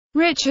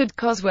Richard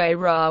Cosway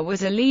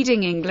was a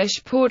leading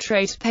English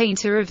portrait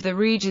painter of the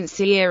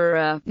Regency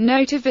era,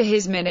 noted for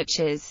his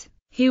miniatures.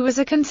 He was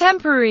a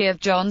contemporary of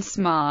John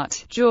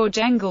Smart, George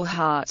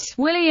Englehart,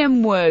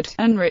 William Wood,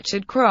 and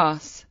Richard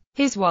Cross.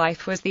 His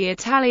wife was the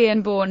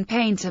Italian-born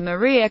painter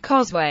Maria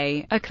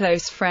Cosway, a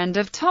close friend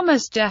of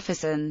Thomas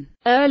Jefferson.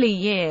 Early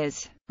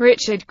years.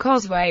 Richard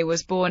Cosway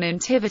was born in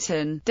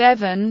Tiverton,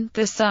 Devon,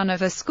 the son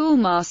of a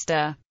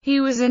schoolmaster. He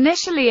was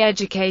initially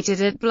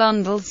educated at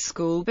Blundell's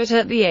School, but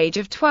at the age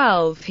of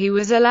 12 he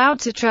was allowed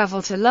to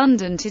travel to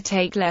London to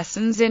take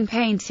lessons in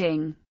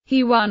painting.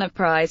 He won a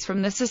prize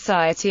from the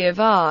Society of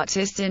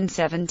Artists in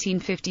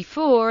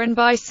 1754 and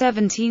by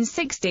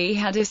 1760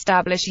 had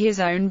established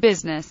his own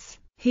business.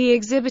 He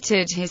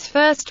exhibited his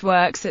first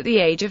works at the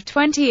age of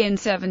 20 in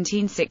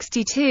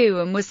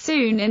 1762 and was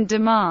soon in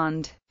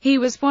demand. He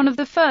was one of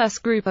the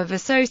first group of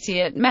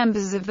associate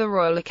members of the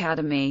Royal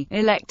Academy,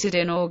 elected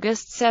in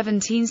August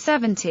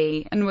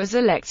 1770, and was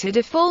elected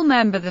a full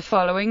member the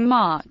following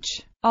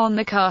March. On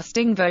the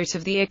casting vote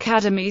of the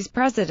Academy's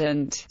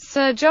president,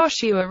 Sir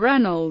Joshua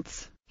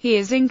Reynolds, he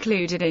is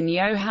included in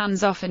Johann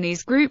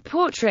Zoffany's group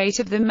portrait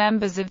of the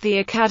members of the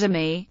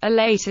Academy, a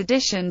late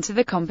addition to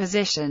the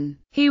composition.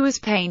 He was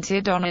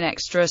painted on an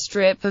extra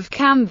strip of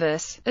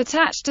canvas,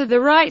 attached to the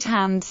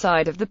right-hand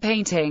side of the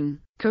painting.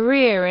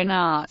 Career in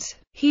art.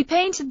 He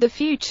painted the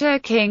future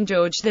King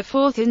George IV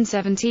in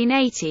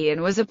 1780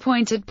 and was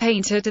appointed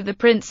painter to the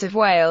Prince of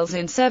Wales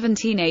in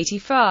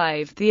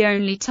 1785, the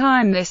only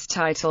time this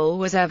title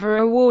was ever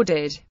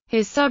awarded.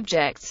 His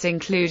subjects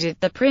included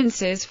the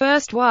prince's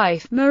first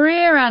wife,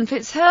 Maria Anne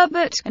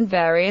Fitzherbert, and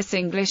various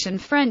English and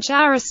French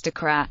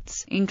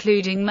aristocrats,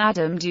 including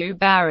Madame du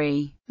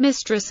Barry,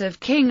 mistress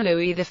of King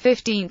Louis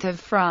XV of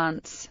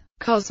France.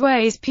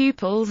 Cosway's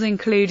pupils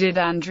included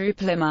Andrew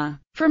Plymmer.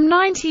 From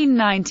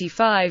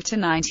 1995 to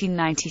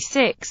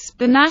 1996,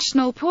 the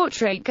National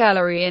Portrait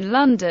Gallery in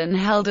London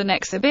held an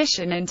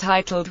exhibition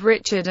entitled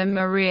Richard and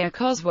Maria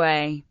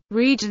Cosway,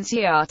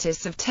 Regency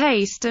Artists of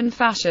Taste and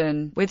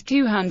Fashion, with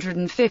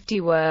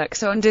 250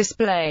 works on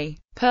display.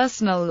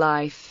 Personal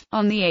life.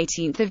 On the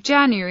 18th of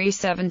January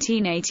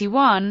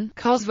 1781,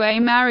 Cosway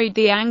married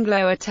the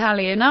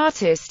Anglo-Italian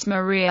artist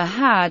Maria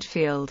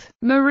Hadfield.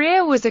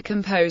 Maria was a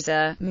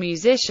composer,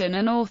 musician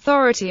and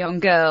authority on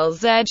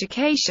girls'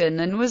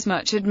 education and was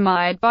much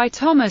admired by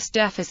Thomas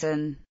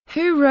Jefferson,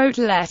 who wrote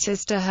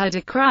letters to her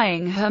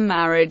decrying her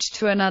marriage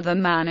to another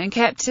man and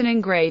kept an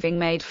engraving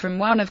made from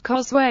one of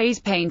Cosway's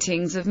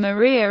paintings of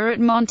Maria at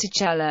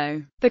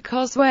Monticello. The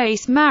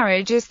Cosway's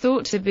marriage is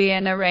thought to be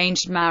an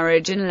arranged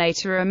marriage and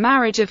later a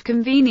marriage of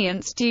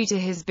convenience due to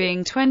his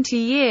being 20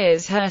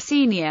 years her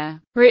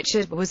senior.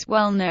 Richard was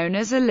well known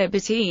as a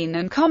libertine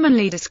and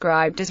commonly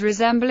described as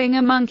resembling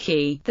a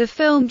monkey. The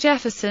film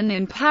Jefferson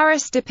in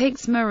Paris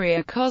depicts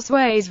Maria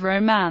Cosway's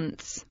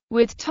romance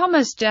with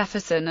Thomas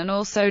Jefferson and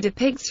also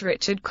depicts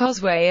Richard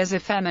Cosway as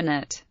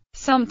effeminate,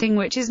 something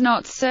which is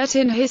not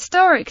certain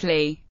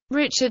historically.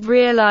 Richard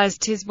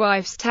realized his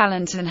wife's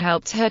talent and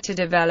helped her to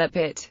develop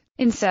it.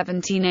 In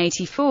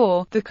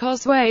 1784, the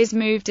Cosways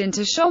moved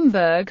into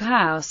Schomburg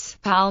House,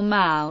 Pall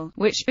Mall,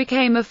 which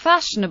became a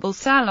fashionable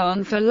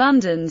salon for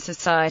London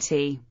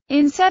society.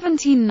 In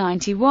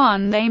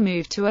 1791 they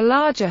moved to a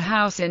larger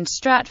house in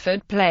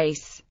Stratford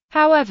Place.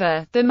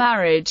 However, the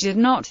marriage did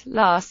not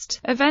last,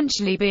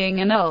 eventually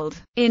being annulled.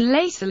 In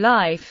later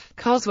life,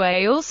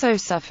 Cosway also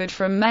suffered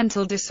from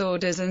mental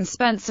disorders and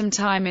spent some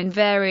time in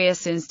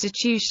various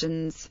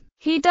institutions.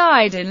 He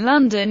died in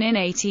London in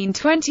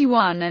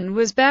 1821 and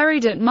was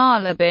buried at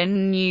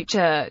Marylebone New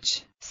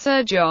Church.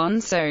 Sir John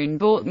Soane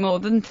bought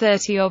more than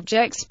 30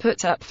 objects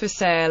put up for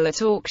sale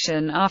at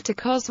auction after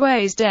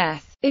Cosway's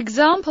death.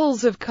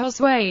 Examples of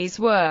Cosway's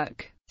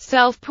work.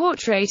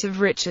 Self-portrait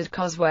of Richard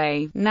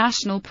Cosway,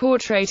 National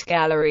Portrait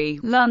Gallery,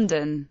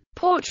 London.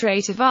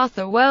 Portrait of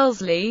Arthur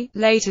Wellesley,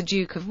 later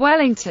Duke of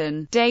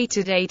Wellington,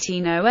 dated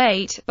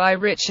 1808, by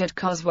Richard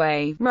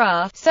Cosway,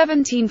 Rath,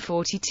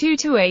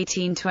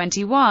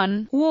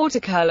 1742–1821,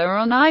 watercolour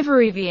on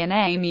ivory,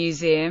 V&A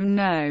Museum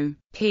No.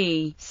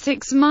 p.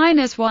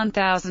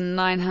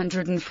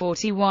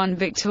 6–1941,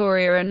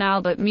 Victoria and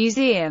Albert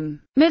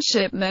Museum.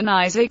 Midshipman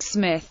Isaac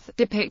Smith,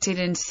 depicted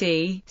in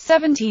c.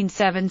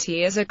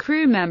 1770 as a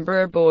crew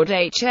member aboard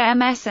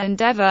HMS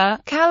Endeavour,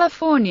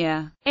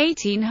 California.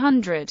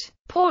 1800.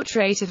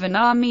 Portrait of an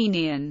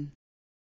Armenian.